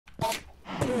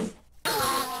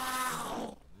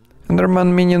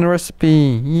Enderman minion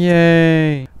recipe.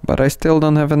 Yay. But I still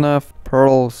don't have enough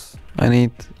pearls. I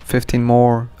need 15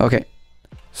 more. Okay.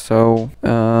 So,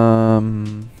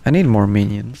 I need more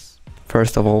minions.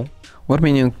 First of all, what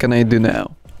minion can I do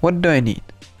now? What do I need?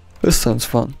 This sounds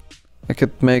fun. I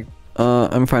could make,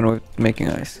 I'm fine with making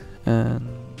ice. And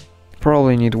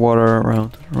probably need water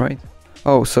around, right?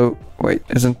 Oh, so, wait,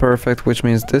 isn't perfect, which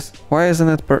means this? Why isn't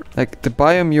it like, the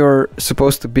biome you're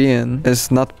supposed to be in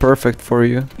is not perfect for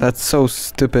you. That's so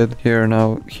stupid. Here,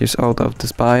 now, he's out of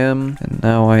this biome. And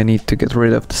now I need to get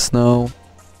rid of the snow.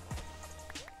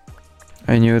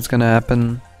 I knew it's gonna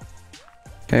happen.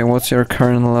 Okay, what's your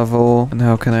current level and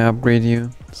how can I upgrade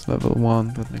you? It's level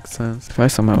 1, that makes sense. If I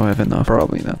somehow have enough,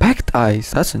 probably not. Packed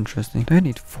ice, that's interesting. Do I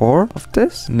need 4 of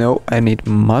this? No, I need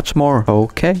much more.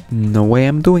 Okay, no way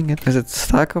I'm doing it. Is it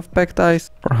stack of packed ice?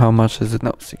 Or how much is it?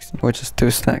 No, 16, which is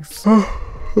 2 stacks.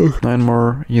 9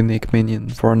 more unique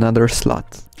minions for another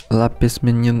slot. Lapis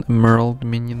minion, emerald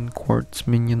minion, quartz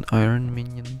minion, iron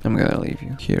minion. I'm gonna leave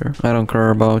you here. I don't care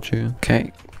about you.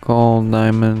 Okay. Gold,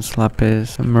 diamonds,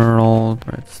 lapis, emerald,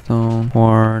 redstone,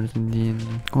 quartz,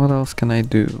 minion. What else can I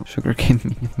do? Sugarcane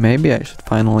minion. Maybe I should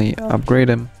finally upgrade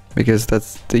him, because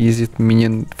that's the easiest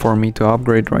minion for me to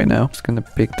upgrade right now. Just gonna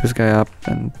pick this guy up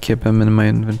and keep him in my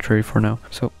inventory for now.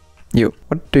 So, you,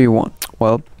 what do you want?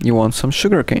 Well, you want some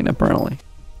sugarcane apparently.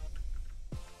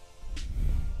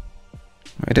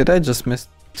 Wait, did I just miss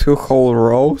 2 whole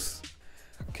rows?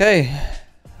 Okay,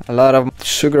 a lot of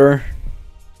sugar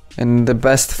in the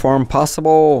best form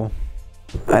possible.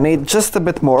 I need just a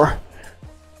bit more.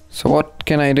 So what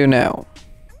can I do now?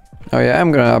 Oh yeah,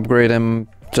 I'm gonna upgrade him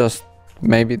just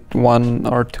maybe 1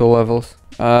 or 2 levels.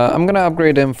 I'm gonna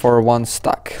upgrade him for 1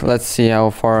 stack. Let's see how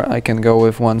far I can go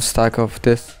with 1 stack of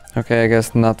this. Okay, I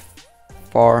guess not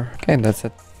far. Okay, that's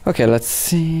it. Okay, let's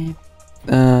see.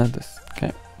 This.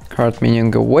 Okay. Card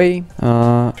minion go away.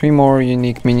 3 more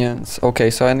unique minions. Okay,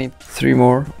 so I need 3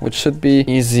 more, which should be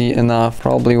easy enough.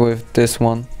 Probably with this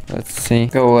one. Let's see.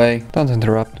 Go away. Don't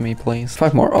interrupt me, please.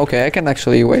 5 more. Okay, I can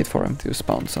actually wait for him to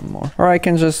spawn some more. Or I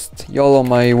can just YOLO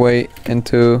my way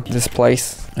into this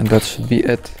place. And that should be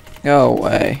it. Go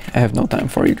away. I have no time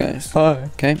for you guys. Hi.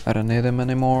 Okay, I don't need him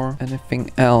anymore. Anything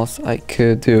else I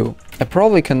could do? I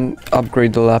probably can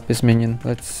upgrade the Lapis minion.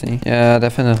 Let's see. Yeah,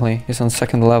 definitely. He's on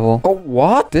 2nd level. Oh,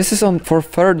 what? This is on for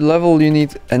 3rd level you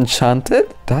need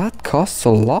enchanted? That costs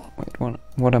a lot. Wait,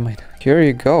 what am I doing? Here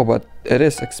you go, but it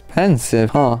is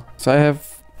expensive, huh? So I have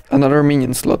another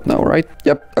minion slot now, right?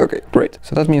 Yep, okay, great.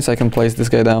 So that means I can place this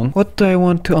guy down. What do I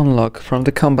want to unlock? From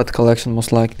the combat collection,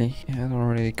 most likely. Yeah, I don't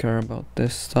really care about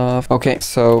this stuff. Okay,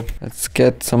 so let's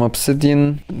get some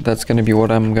obsidian. That's gonna be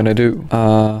what I'm gonna do.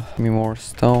 Give me more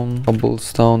stone,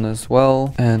 cobblestone as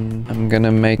well. And I'm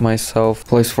gonna make myself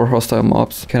place for hostile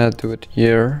mobs. Cannot do it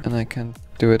here, and I can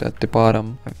do it at the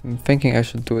bottom. I'm thinking I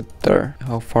should do it there.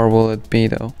 How far will it be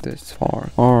though? This far.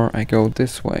 Or I go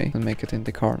this way and make it in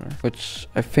the corner, which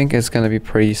I think is gonna be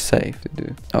pretty safe to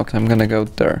do. Okay, I'm gonna go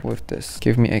there with this.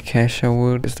 Give me acacia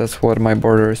wood, because that's what my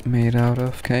border is made out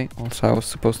of. Okay, also I was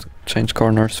supposed to change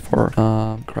corners for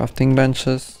crafting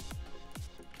benches.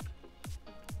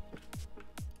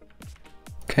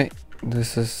 Okay,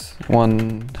 this is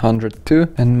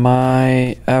 102 and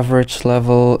my average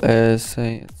level is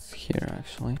here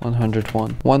actually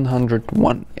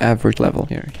 101 average level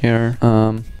here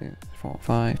 2, 4,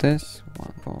 5 this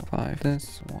 1, 4, 5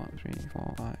 this 1, 3,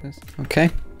 4, 5 this. Okay,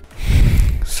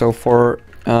 so for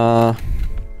how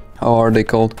are they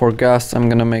called? For Ghast, I'm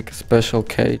gonna make a special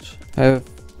cage. I have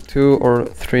 2 or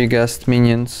 3 Ghast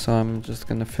minions, so I'm just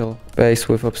gonna fill base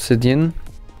with obsidian.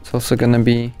 It's also gonna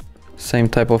be same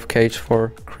type of cage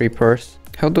for creepers.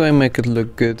 How do I make it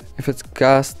look good? If it's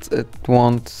Ghast, it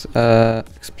won't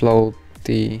explode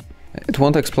it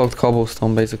won't explode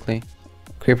cobblestone basically.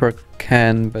 Creeper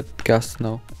can, but Ghast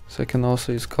no. So I can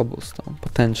also use cobblestone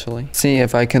potentially. See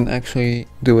if I can actually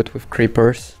do it with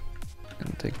creepers.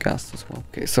 And take Ghast as well.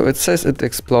 Okay, so it says it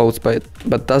explodes, but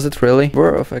does it really?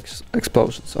 Word of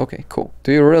explosions. Okay, cool.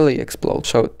 Do you really explode?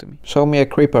 Show it to me. Show me a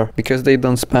creeper, because they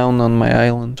don't spawn on my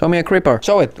island. Show me a creeper.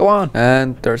 Show it. Go on.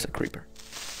 And there's a creeper.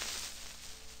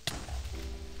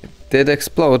 It did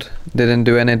explode. Didn't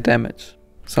do any damage.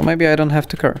 So maybe I don't have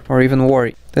to care or even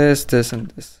worry. This, and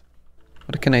this.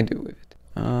 What can I do with it?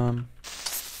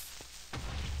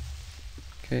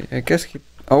 Okay, I guess he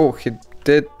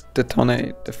did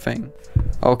detonate the thing.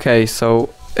 Okay, so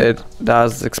it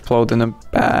does explode in a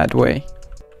bad way.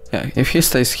 Yeah, if he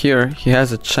stays here, he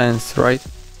has a chance, right?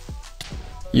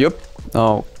 Yup.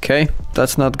 Okay,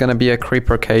 that's not gonna be a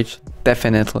creeper cage.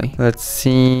 Definitely. Let's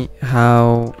see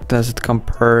how does it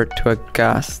compare to a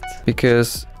Ghast,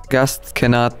 because Ghast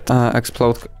cannot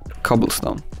explode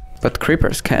cobblestone. But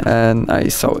creepers can, and I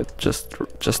saw it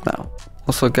just now.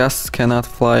 Also, ghasts cannot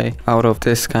fly out of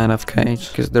this kind of cage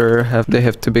because they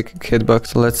have too big a hitbox.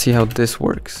 So let's see how this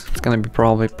works. It's gonna be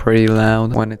probably pretty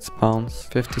loud when it spawns.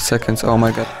 50 seconds. Oh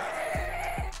my god.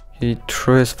 He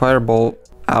threw his fireball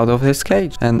out of his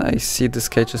cage, and I see this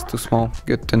cage is too small.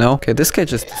 Good to know. Okay, this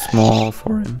cage is too small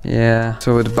for him. Yeah,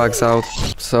 so it bugs out.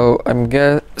 So I'm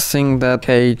guessing that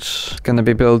cage is gonna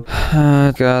be built.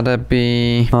 Gotta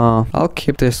be. I'll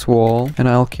keep this wall, and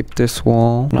I'll keep this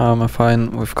wall. Now I'm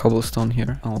fine with cobblestone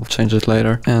here. I'll change it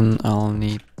later, and I'll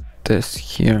need this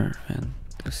here and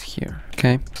this here.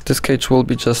 Okay, so this cage will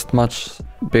be just much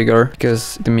bigger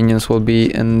because the minions will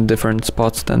be in different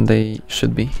spots than they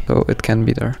should be, so it can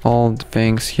be there. All the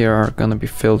things here are gonna be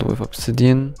filled with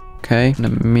obsidian. Okay, and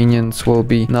the minions will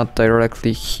be not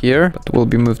directly here, but will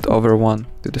be moved over one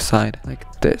to the side like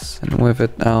this, and with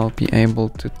it I'll be able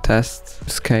to test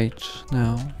this cage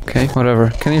now. Okay,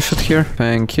 whatever. Can you shoot here?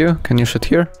 Thank you. Can you shoot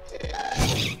here?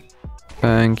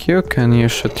 Thank you. Can you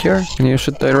shoot here? Can you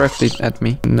shoot directly at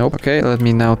me? Nope. Okay, let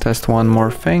me now test one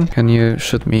more thing. Can you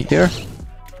shoot me here?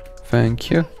 Thank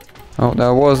you. Oh,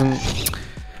 that wasn't...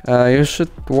 you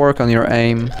should work on your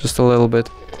aim just a little bit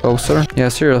closer. Yeah,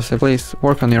 seriously, please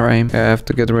work on your aim. I have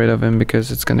to get rid of him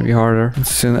because it's gonna be harder.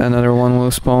 Soon another one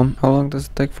will spawn. How long does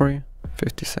it take for you?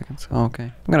 50 seconds. Okay.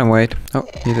 I'm gonna wait. Oh,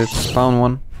 he did spawn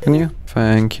one. Can you?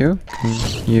 Thank you.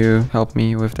 Can you help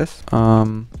me with this?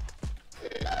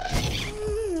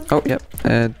 Oh, yep,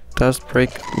 it does break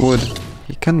wood.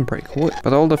 He can break wood.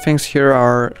 But all the things here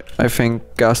are, I think,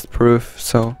 ghast proof,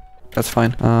 so that's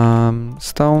fine.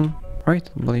 Stone, right?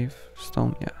 I believe.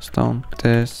 Stone, yeah, stone.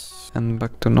 This, and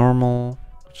back to normal,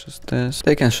 which is this.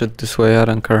 They can shoot this way, I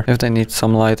don't care. If they need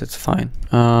some light, it's fine.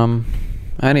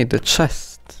 I need the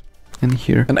chest in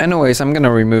here. And anyways, I'm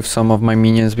gonna remove some of my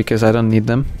minions because I don't need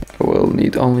them. I will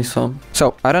need only some.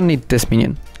 So, I don't need this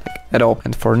minion, like, at all.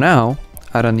 And for now,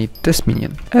 I don't need this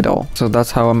minion at all. So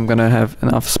that's how I'm gonna have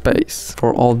enough space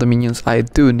for all the minions I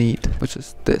do need, which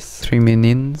is this. 3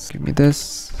 minions. Give me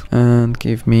this and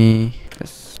give me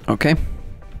this. Okay.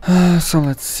 So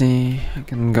let's see. I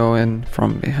can go in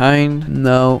from behind.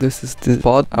 No, this is the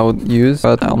spot I would use,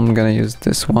 but I'm gonna use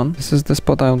this one. This is the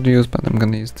spot I would use, but I'm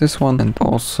gonna use this one. And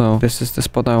also, this is the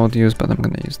spot I would use, but I'm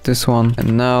gonna use this one.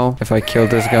 And now, if I kill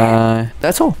this guy,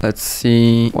 that's all. Let's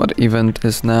see what event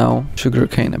is now.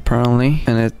 Sugarcane, apparently.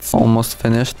 And it's almost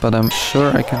finished, but I'm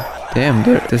sure I can... Damn,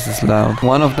 this is loud.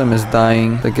 One of them is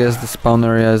dying. I guess the spawn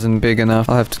area isn't big enough.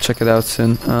 I'll have to check it out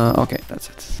soon. Okay, that's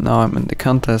it. Now I'm in the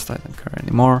contest. I don't care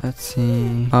anymore. Let's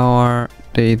see. How are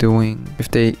they doing? If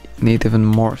they need even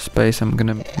more space, I'm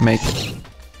gonna make...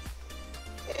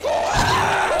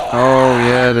 Oh,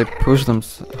 yeah, they push them.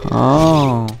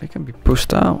 Oh, they can be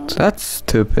pushed out. That's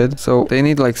stupid. So they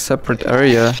need like separate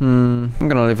area. I'm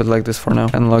gonna leave it like this for now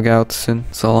and log out soon.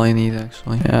 That's all I need,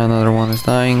 actually. Yeah, another one is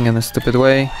dying in a stupid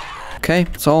way. Okay,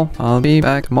 that's all. I'll be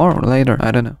back tomorrow or later.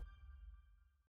 I don't know.